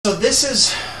So this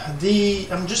is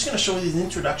I'm just going to show you the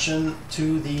introduction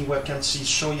to the webcam to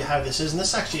show you how this is. And this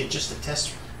is actually just a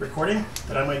test recording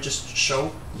that I might just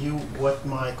show you what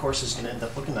my course is going to end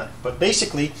up looking at. But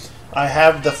basically, I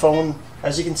have the phone,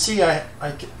 as you can see, I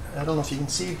don't know if you can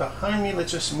see behind me.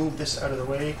 Let's just move this out of the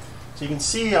way. So you can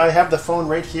see I have the phone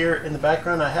right here in the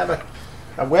background. I have a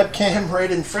webcam right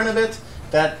in front of it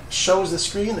that shows the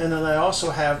screen, and then I also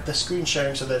have the screen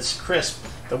sharing so that it's crisp.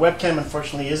 The webcam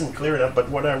unfortunately isn't clear enough, but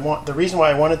the reason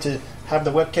why I wanted to have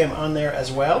the webcam on there as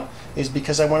well is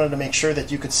because I wanted to make sure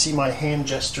that you could see my hand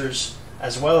gestures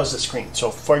as well as the screen. So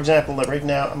for example, right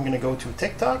now I'm going to go to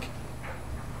TikTok,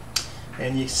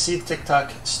 and you see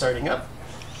TikTok starting up.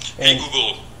 And hey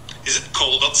Google, is it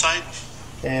cold outside?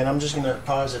 And I'm just going to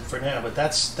pause it for now, but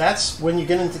that's when you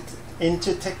get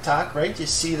into TikTok, right? You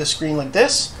see the screen like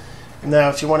this. Now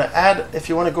if you want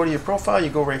to go to your profile, you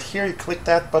go right here, you click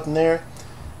that button there,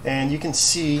 and you can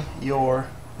see your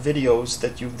videos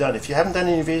that you've done. If you haven't done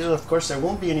any videos, of course there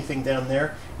won't be anything down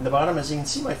there in the bottom. As you can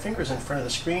see, my finger's in front of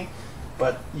the screen,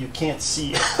 but you can't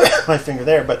see my finger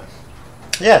there. But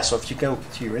yeah, so if you go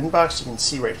to your inbox, you can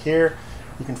see right here,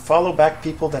 you can follow back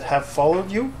people that have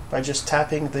followed you by just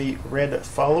tapping the red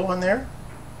follow on there,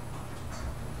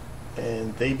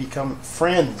 and they become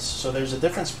friends. So there's a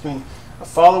difference between a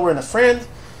follower and a friend.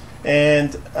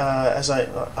 And as I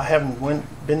haven't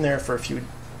been there for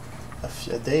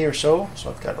a day or so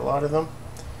I've got a lot of them.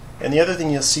 And the other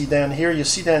thing you'll see down here,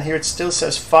 it still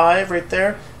says 5 right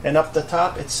there, and up the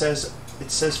top it says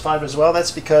 5 as well.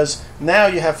 That's because now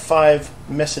you have 5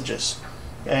 messages,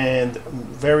 and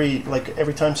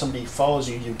every time somebody follows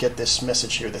you, you get this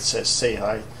message here that says say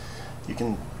hi. You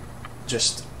can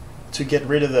just, to get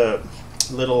rid of the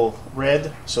little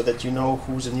red so that you know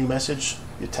who's a new message,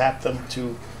 you tap them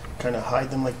to kind of hide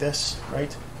them like this,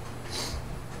 right?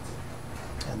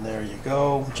 And there you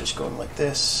go, just going like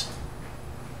this.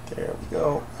 There we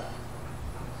go.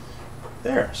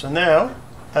 There. So now,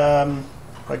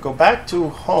 if I go back to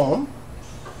home,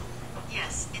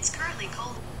 yes, it's currently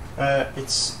cold.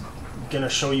 It's going to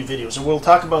show you videos. And we'll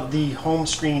talk about the home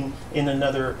screen in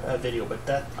another video.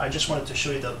 But I just wanted to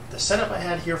show you the setup I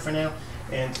had here for now,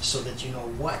 and so that you know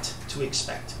what to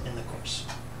expect in the course.